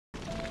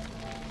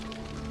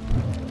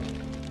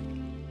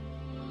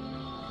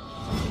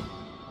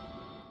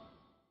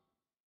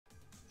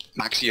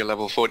Maxi, you're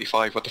level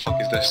 45, what the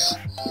fuck is this?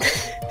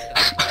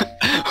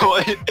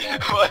 Why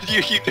do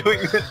you keep doing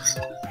this?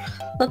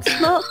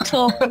 Let's not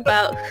talk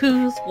about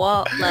who's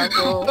what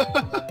level.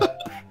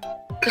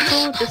 It's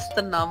all just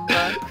a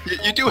number.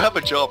 You do have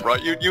a job,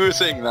 right? You were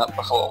saying that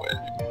before, weren't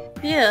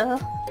you? Yeah.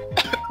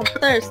 On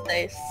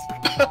Thursdays.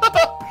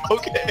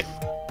 Okay.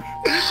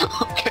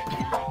 Okay.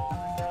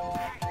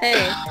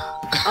 Hey,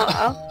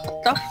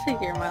 I'll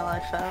figure my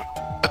life out.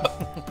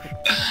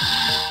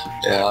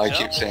 Yeah, I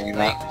keep saying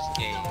that.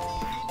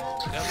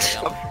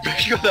 I'm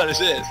pretty sure that is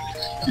it.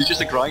 You're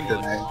just a grinder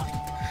now.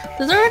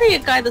 There's already a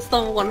guy that's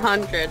level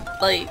 100,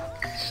 like,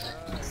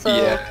 so...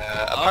 Yeah,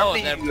 Oh,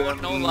 apparently there are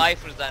more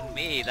no-lifers than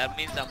me. That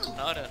means I'm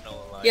not a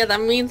no-lifer. Yeah,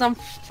 that means I'm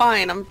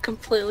fine. I'm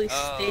completely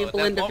stable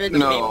then individual.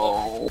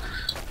 No.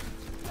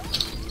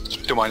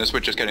 Don't mind us, we're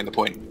just getting the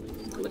point.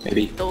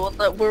 Maybe.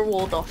 We're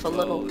walled off a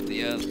little. Oh,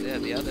 the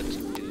other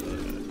two.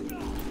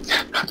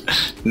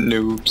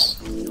 Noobs.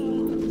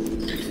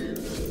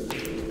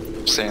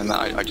 Saying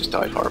that, I just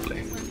died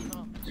horribly.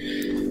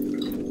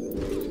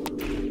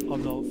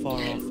 I'm not far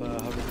off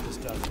having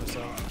just dash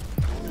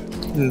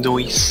myself.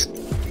 Nice.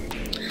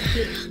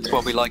 It's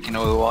what we like in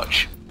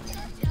Overwatch.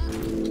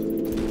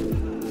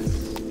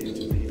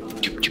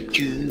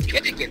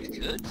 Getting it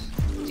good.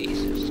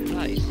 Jesus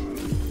Christ.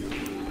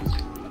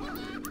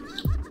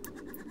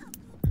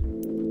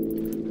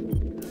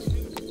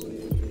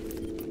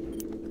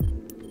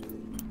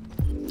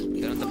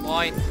 Get on the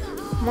point.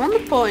 I'm on the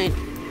point.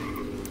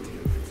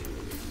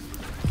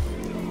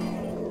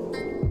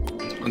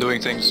 I'm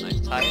doing things. Nice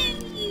time.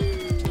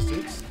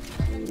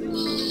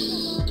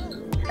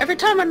 Every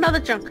time another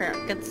junker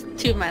gets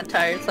 2-man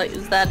tires, like,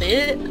 is that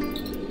it?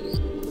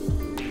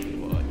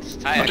 It's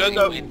tired. I don't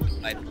know.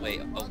 By the way,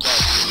 oh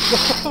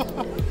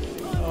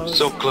god.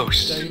 So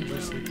close.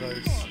 Dangerously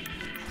close.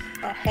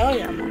 Oh hell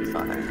yeah, I'm on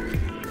fire.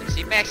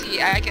 See,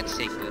 Maxi, I can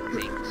say good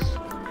things.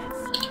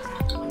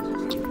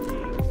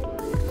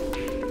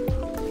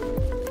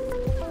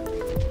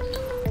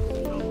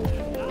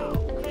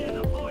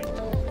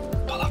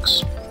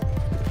 Bollocks.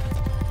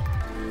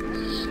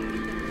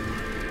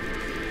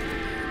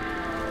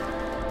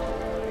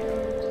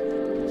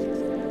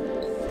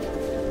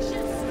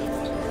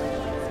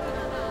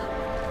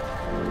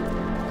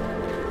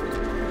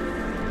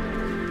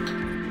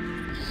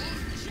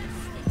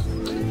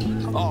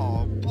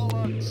 Oh,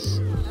 bollocks.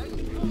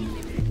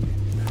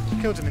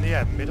 Killed him in the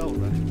air, mid-ult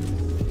rush.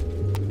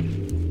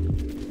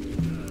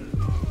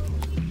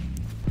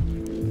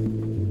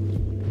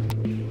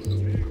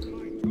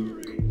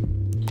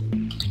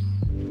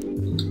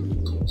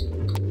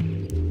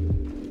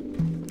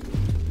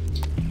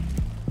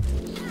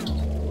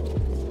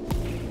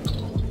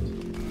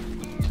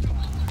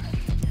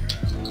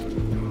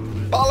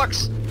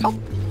 Bollocks! Help!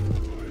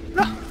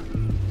 No!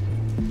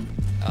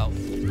 Oh.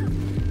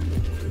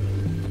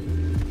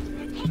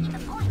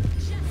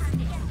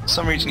 For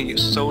some reason he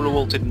solo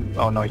ulted.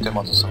 Oh no, he didn't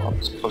want to solo.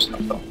 It's close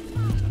enough though.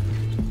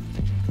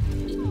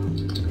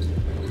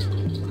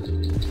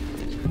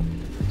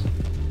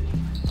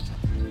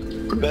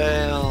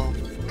 Rebel.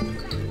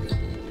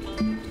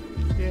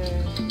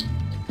 Yeah.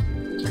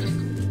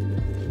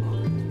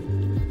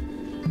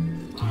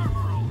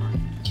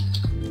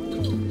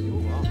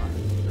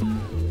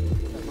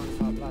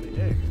 Bloody do.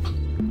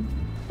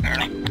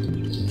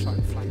 Try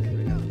and flank him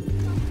again.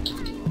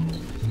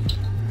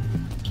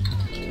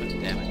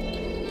 Damn it.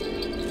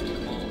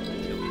 Come on,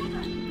 kill me.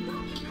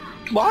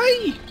 Why?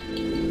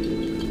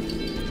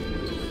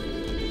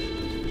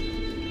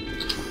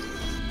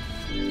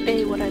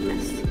 Hey, what I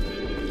miss?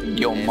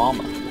 Your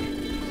mama.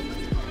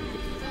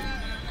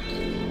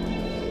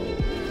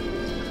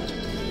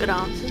 Good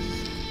answers.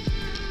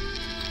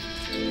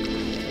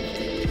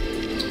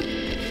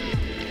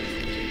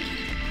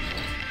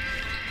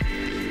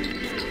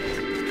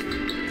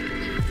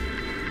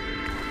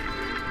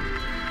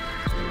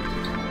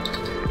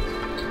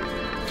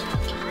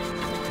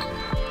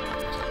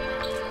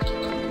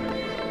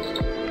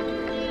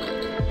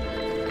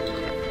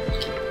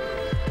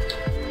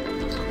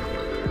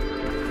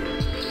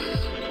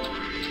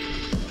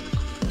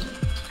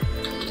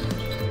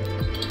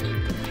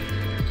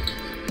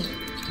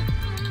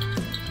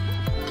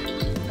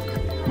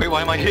 Wait,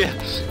 why am I here?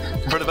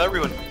 In front of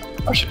everyone.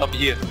 I should not be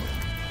here.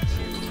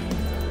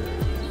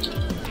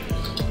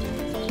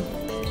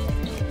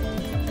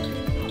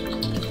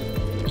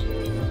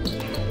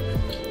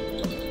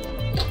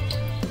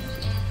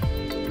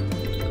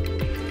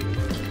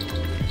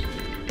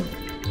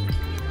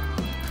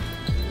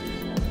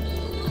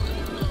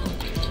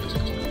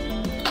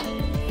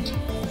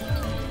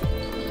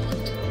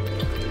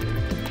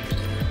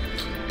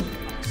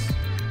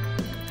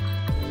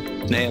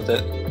 Nailed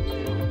it.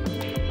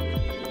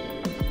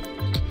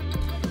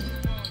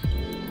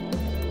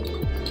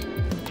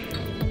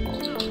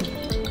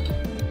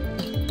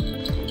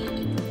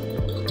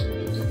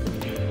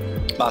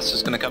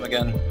 Master's gonna come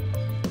again.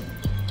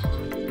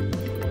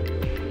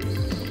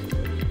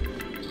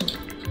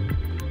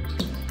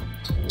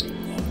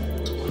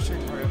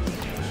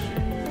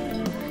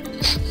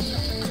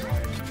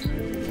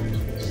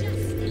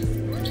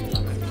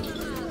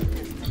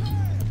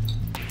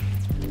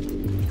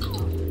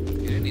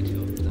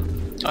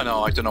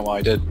 know. I don't know why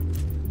I did.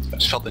 I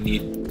just felt the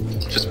need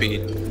for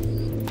speed.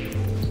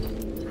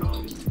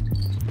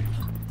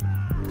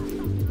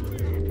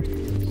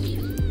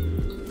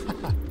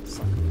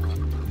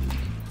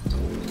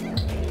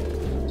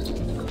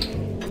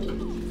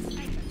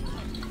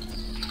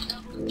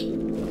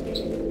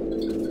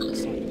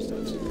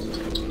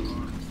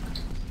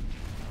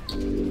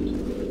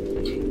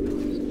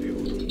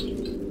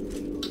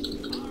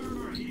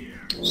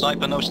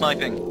 Sniper, no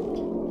sniping.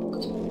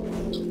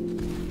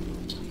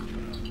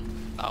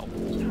 Ow.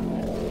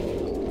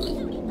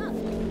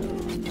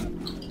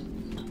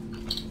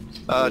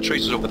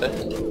 Tracer's over there.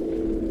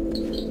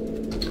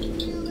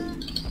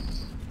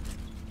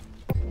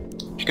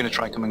 She's gonna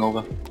try coming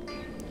over.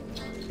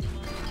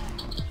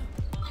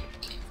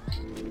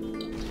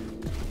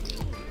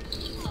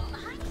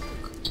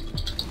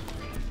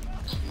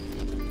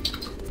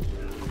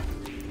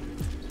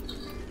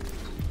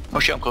 Oh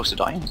shit, I'm close to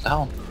dying. What the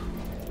hell?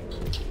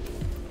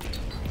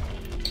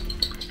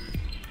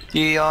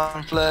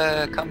 Dion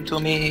Flare, come to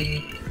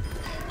me.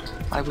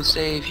 I will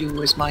save you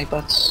with my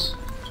butts.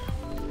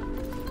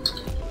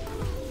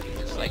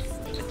 Just like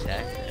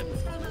attack him.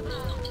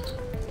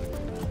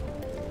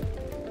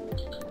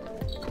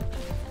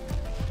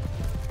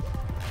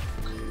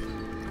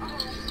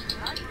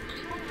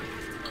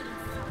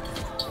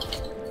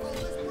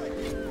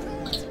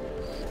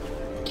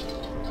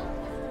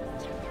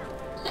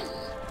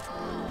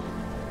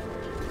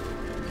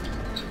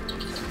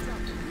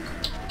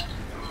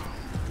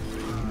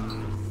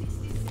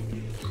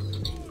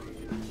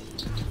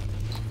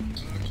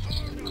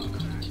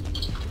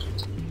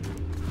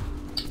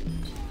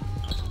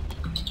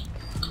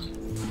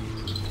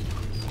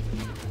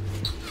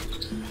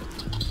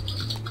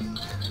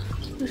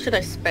 Who should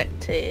I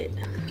spectate?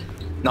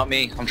 Not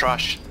me, I'm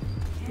trash.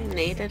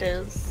 Nate it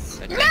is.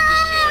 I just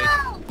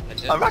destroyed. I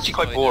just I'm actually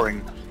quite destroyed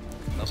boring.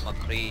 Level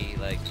 3,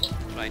 like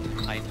trying to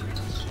hide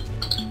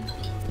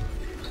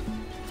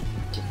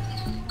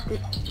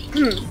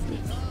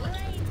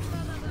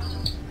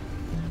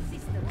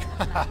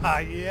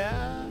it.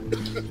 Yeah.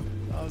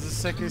 That was the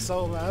sickest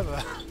soul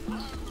ever.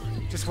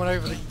 Just went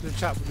over the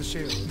chap with the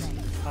shield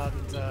and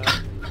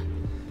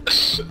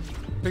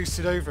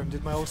boosted over him,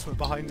 did my ultimate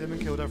behind him and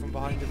killed everyone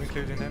behind him,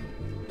 including him.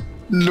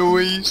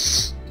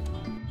 Noise.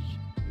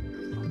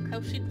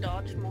 How she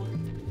dodge more?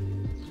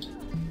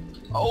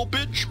 Oh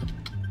bitch.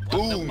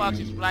 What the Boom. fuck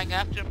is flying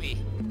after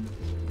me?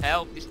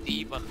 Help this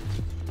D.Va.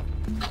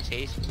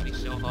 Chasing me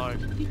so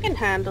hard. You can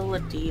handle a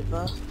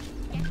D.Va.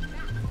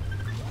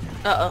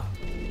 Uh-oh.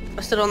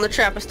 I stood on the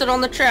trap, I stood on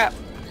the trap!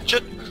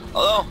 Shit.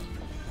 Hello.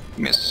 Give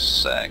me a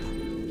sec.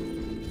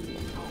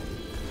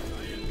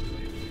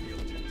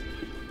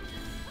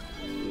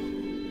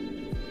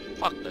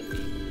 Fuck the D.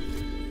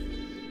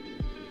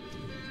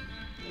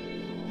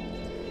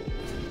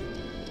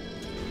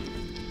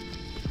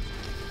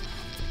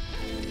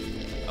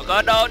 Oh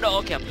god, no, no,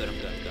 okay, I'm good, I'm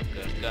good, I'm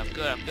good, I'm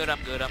good, I'm good, I'm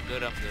good, I'm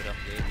good, I'm good,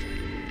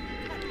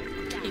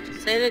 I'm good. You can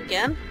say it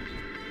again?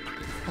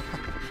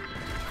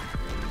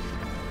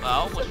 I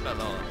almost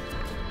fell off.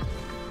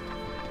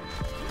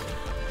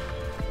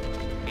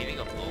 Meaning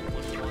of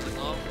almost falling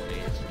off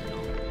is,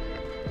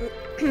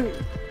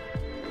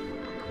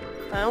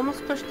 I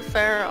almost pushed the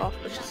Farah off,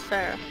 which is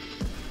fair.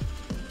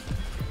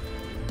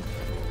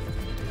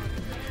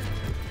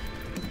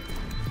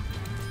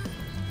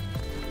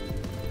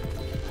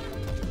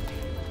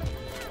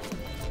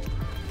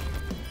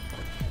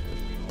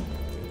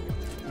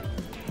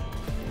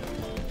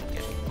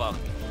 get fucked,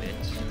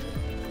 bitch.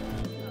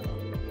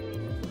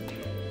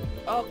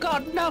 Oh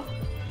god, no!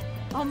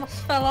 Almost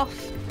fell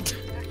off.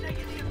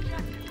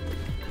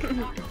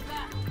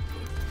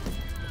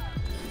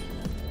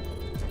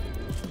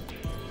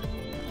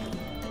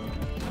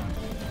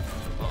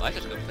 Oh, I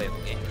just go play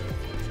the game.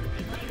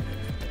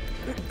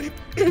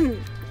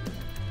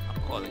 I'm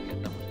calling it,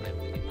 I'm gonna play the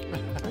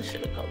game. I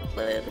should have called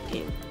play the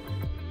game.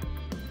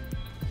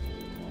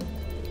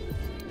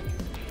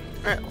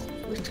 Alright,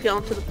 we have to get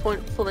on to the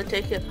point before they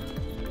take it.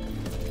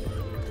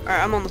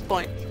 Alright, I'm on the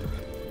point.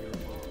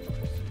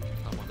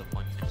 I'm on the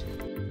point.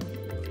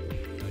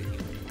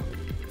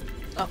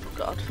 Oh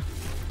god.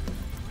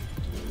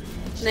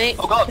 Nate,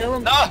 Oh god. kill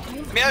him. No.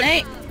 Let me out.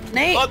 Nate!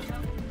 Nate! God.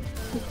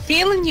 I'm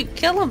feeling you,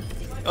 kill him!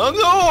 Oh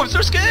no, I'm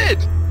so scared.